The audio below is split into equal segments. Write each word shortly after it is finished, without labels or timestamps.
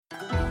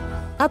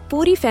अब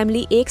पूरी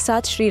फैमिली एक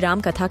साथ श्री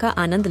राम कथा का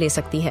आनंद ले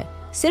सकती है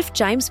सिर्फ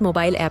चाइम्स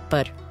मोबाइल ऐप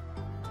पर।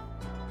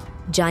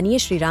 जानिए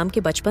श्री राम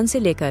के बचपन से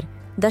लेकर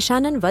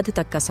दशानन वध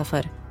तक का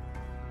सफर।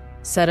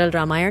 सरल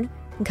रामायण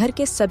घर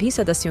के सभी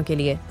सदस्यों के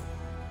लिए।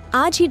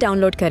 आज ही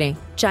डाउनलोड करें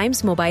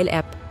चाइम्स मोबाइल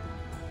ऐप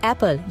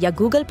एप्पल या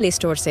गूगल प्ले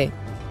स्टोर से।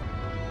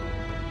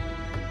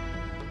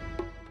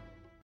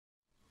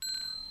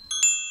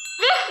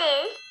 This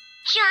is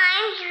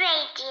Chimes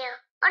Radio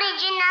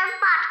original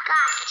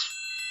podcast.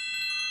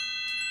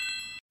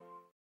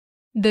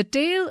 The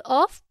Tale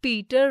of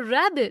Peter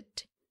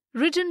Rabbit,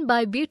 written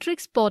by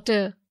Beatrix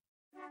Potter.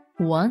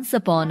 Once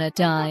upon a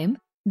time,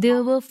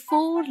 there were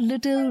 4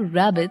 little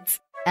rabbits,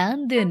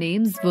 and their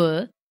names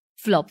were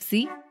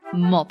Flopsy,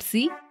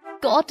 Mopsy,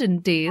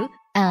 Cottontail,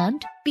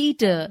 and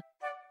Peter.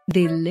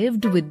 They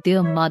lived with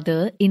their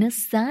mother in a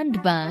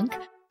sandbank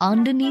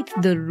underneath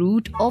the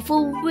root of a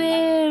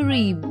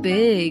very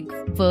big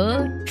fir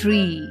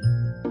tree.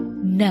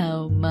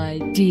 "Now, my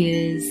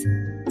dears,"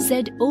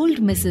 said old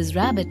Mrs.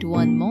 Rabbit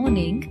one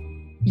morning,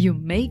 "you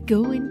may go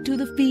into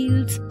the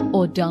fields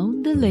or down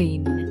the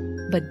lane,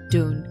 but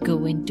don't go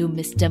into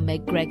Mr.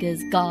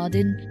 McGregor's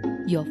garden.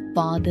 Your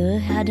father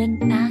had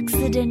an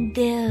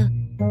accident there.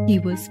 He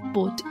was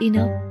put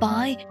in a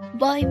pie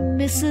by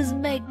Mrs.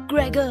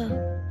 McGregor.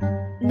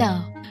 Now,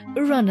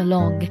 run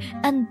along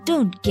and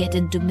don't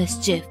get into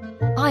mischief.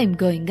 I'm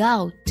going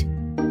out."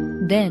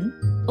 Then,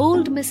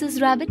 old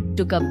Mrs. Rabbit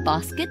took a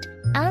basket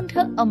and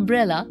her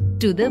umbrella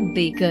to the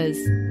baker's.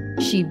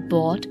 She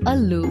bought a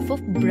loaf of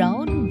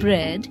brown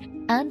bread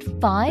and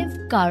 5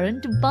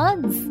 currant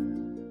buns.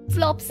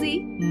 Flopsy,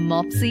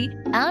 Mopsy,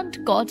 and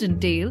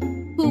Cottontail,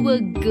 who were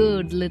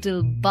good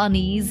little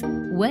bunnies,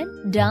 went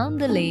down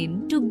the lane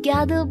to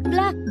gather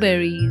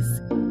blackberries.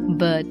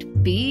 But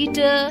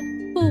Peter,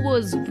 who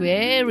was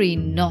very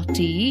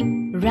naughty,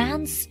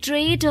 ran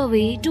straight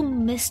away to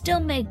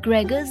Mr.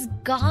 McGregor's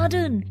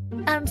garden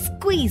and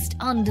squeezed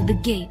under the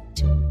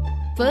gate.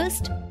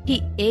 First, he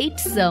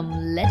ate some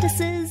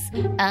lettuces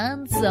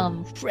and some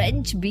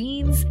French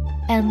beans,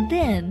 and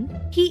then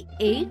he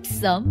ate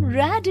some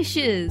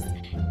radishes.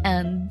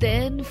 And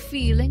then,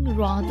 feeling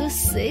rather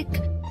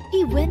sick,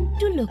 he went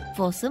to look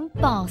for some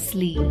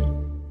parsley.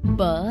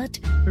 But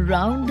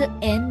round the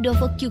end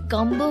of a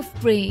cucumber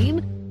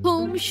frame,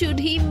 whom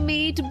should he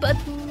meet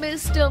but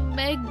Mr.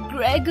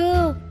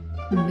 McGregor?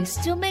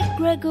 Mr.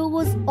 McGregor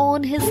was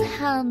on his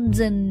hands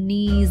and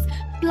knees,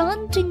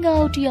 planting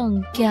out young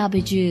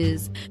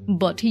cabbages.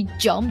 But he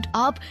jumped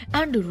up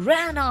and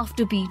ran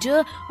after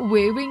Peter,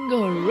 waving a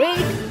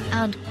rake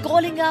and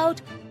calling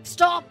out,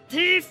 "Stop,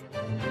 thief!"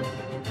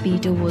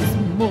 Peter was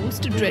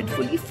most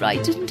dreadfully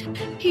frightened.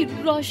 He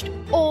rushed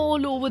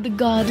all over the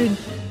garden,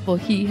 for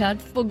he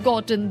had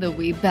forgotten the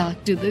way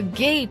back to the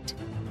gate.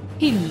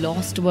 He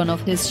lost one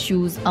of his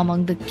shoes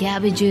among the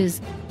cabbages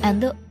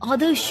and the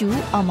other shoe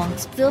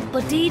amongst the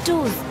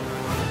potatoes.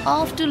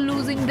 After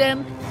losing them,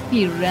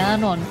 he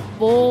ran on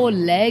 4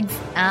 legs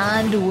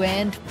and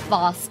went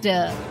faster.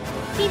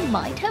 He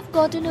might have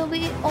gotten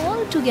away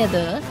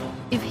altogether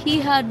if he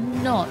had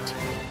not,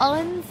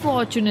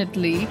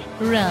 unfortunately,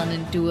 ran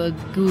into a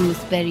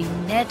gooseberry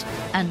net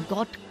and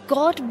got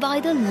caught by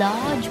the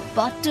large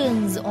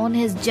buttons on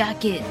his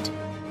jacket.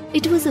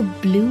 It was a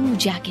blue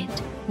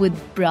jacket with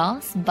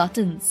brass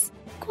buttons,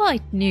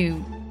 quite new.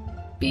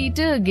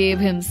 Peter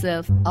gave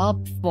himself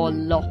up for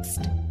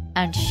lost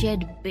and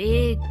shed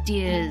big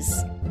tears.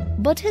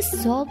 But his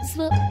sobs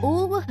were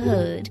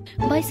overheard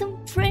by some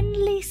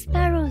friendly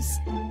sparrows,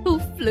 who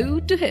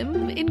flew to him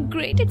in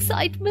great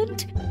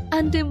excitement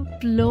and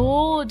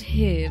implored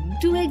him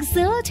to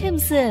exert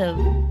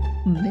himself.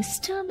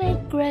 Mr.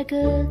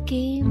 McGregor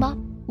came up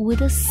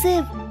with a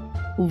sieve,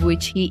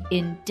 which he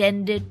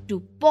intended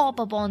to pop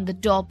upon the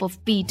top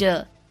of Peter.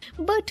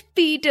 But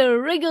Peter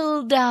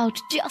wriggled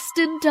out just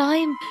in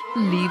time,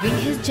 leaving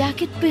his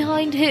jacket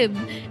behind him,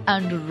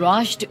 and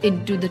rushed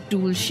into the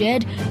tool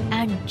shed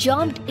and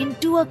jumped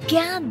into a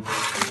can.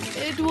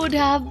 It would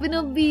have been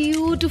a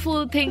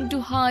beautiful thing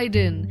to hide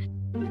in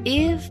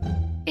if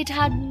it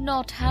had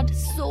not had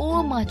so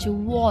much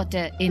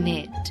water in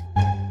it.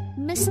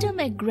 Mr.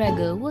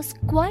 McGregor was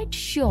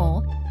quite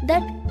sure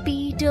that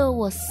Peter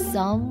was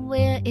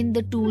somewhere in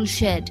the tool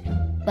shed,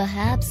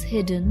 perhaps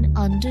hidden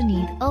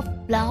underneath a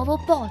flower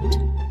pot.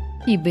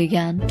 He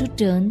began to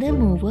turn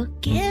them over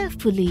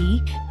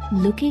carefully,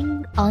 looking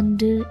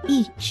under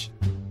each.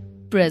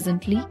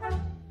 Presently,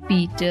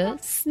 Peter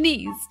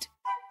sneezed.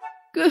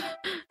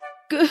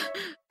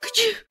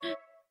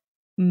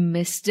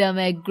 Mr.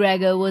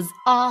 McGregor was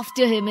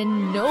after him in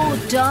no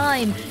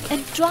time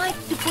and tried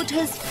to put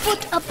his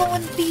foot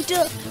upon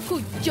Peter, who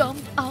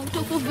jumped out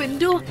of a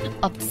window,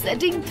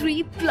 upsetting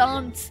 3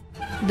 plants.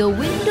 The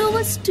window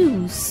was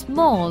too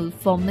small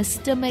for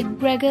Mr.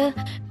 McGregor,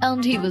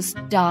 and he was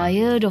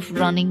tired of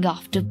running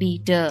after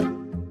Peter.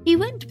 He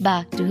went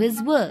back to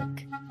his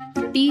work.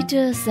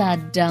 Peter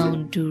sat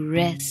down to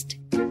rest.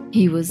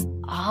 He was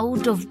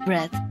out of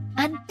breath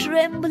and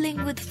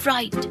trembling with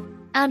fright,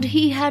 and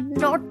he had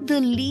not the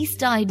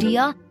least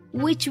idea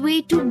which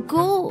way to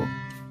go.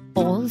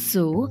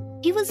 Also,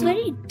 he was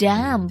very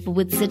damp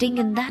with sitting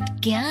in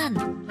that can.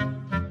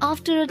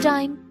 After a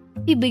time,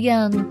 he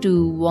began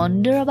to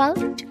wander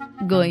about,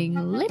 going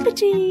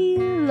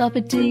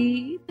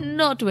lippity-loppity,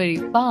 not very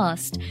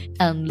fast,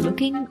 and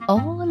looking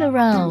all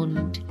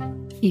around.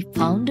 He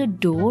found a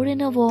door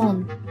in a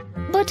wall,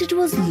 but it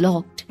was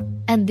locked,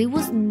 and there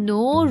was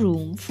no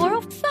room for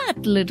a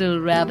fat little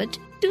rabbit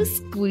to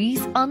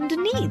squeeze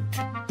underneath.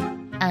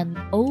 An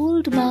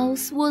old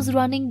mouse was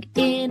running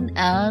in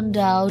and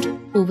out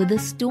over the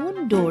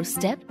stone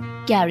doorstep,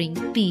 carrying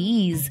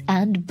peas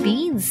and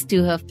beans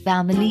to her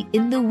family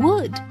in the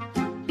wood.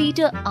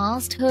 Peter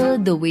asked her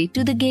the way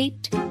to the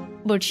gate,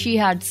 but she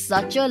had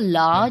such a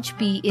large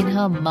pea in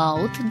her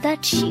mouth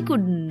that she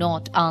could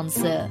not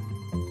answer.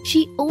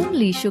 She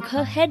only shook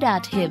her head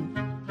at him.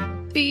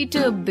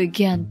 Peter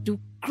began to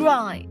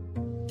cry.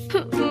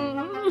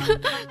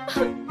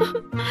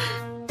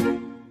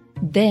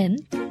 Then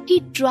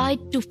he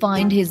tried to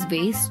find his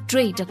way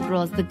straight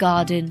across the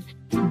garden,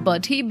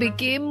 but he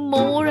became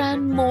more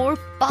and more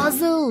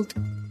puzzled.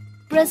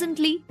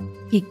 Presently,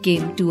 he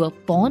came to a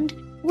pond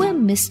where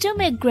Mr.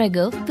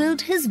 McGregor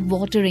filled his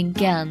watering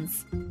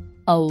cans.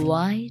 A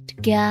white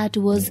cat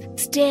was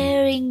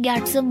staring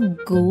at some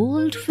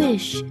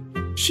goldfish.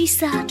 She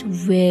sat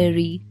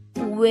very,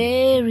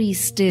 very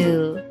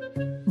still,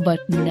 but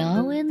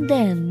now and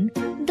then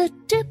the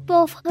tip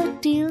of her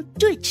tail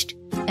twitched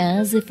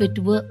as if it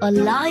were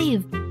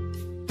alive.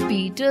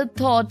 Peter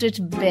thought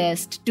it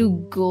best to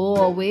go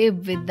away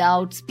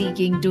without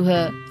speaking to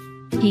her.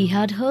 He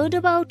had heard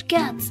about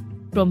cats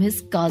from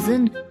his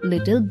cousin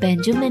little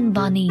Benjamin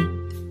Bunny.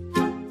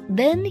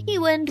 Then he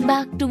went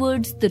back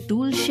towards the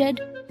tool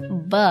shed,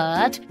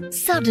 but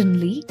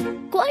suddenly,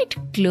 quite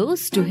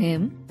close to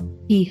him,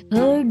 he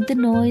heard the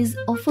noise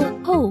of a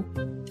hoe.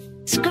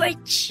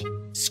 Scritch,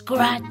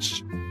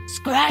 scratch,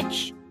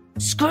 scratch,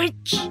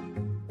 scritch.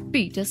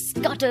 Peter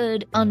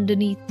scuttered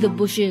underneath the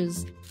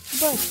bushes,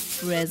 but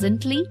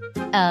presently,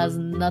 as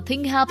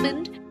nothing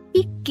happened,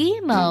 he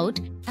came out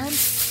and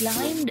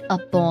climbed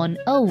upon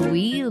a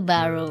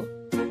wheelbarrow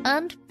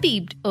and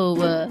peeped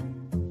over.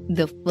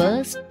 The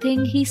first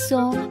thing he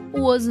saw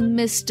was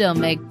Mr.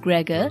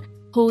 McGregor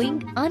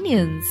hoeing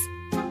onions.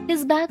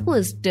 His back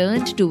was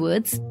turned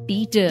towards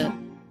Peter,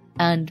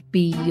 and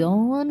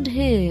beyond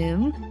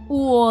him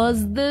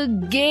was the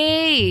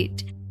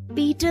gate.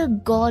 Peter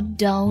got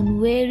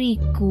down very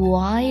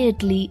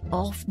quietly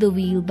off the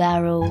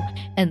wheelbarrow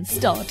and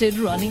started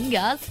running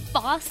as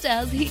fast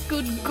as he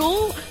could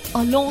go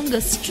along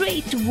a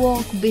straight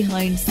walk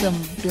behind some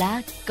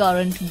black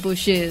currant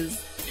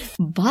bushes.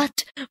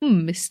 But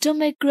Mr.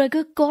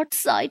 McGregor caught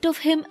sight of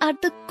him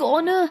at the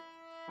corner,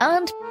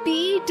 and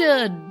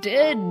Peter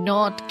did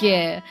not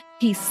care.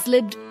 He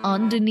slipped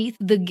underneath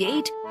the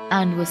gate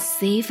and was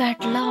safe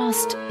at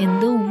last in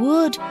the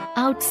wood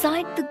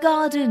outside the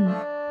garden.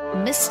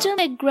 Mr.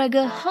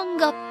 McGregor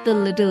hung up the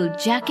little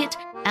jacket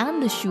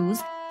and the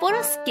shoes for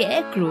a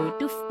scarecrow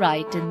to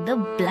frighten the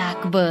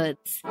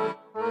blackbirds.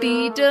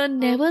 Peter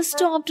never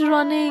stopped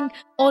running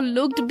or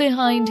looked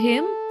behind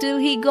him till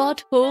he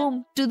got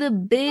home to the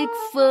big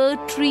fir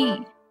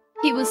tree.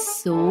 He was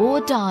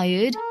so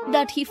tired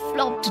that he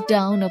flopped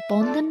down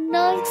upon the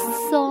nice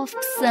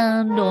soft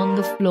sand on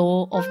the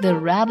floor of the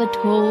rabbit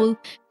hole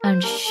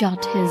and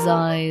shut his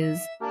eyes.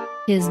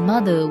 His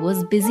mother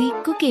was busy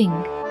cooking.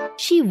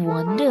 She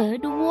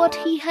wondered what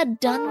he had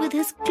done with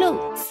his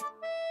clothes.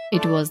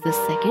 It was the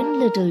second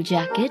little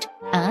jacket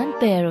and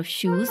pair of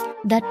shoes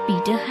that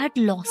Peter had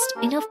lost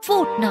in a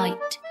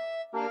fortnight.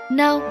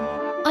 Now,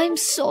 I'm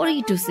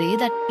sorry to say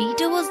that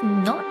Peter was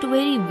not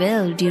very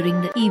well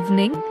during the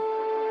evening.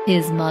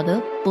 His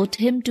mother put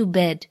him to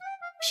bed.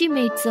 She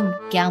made some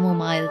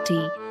chamomile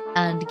tea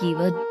and gave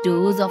a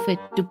dose of it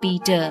to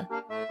Peter.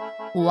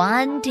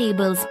 1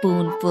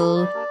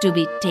 tablespoonful to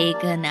be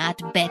taken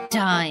at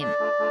bedtime.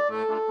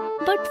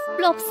 But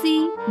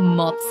Flopsy,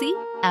 Mopsy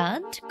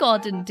and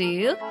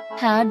Cottontail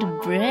had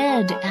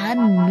bread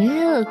and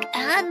milk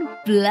and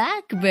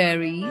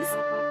blackberries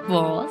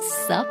for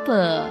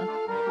supper.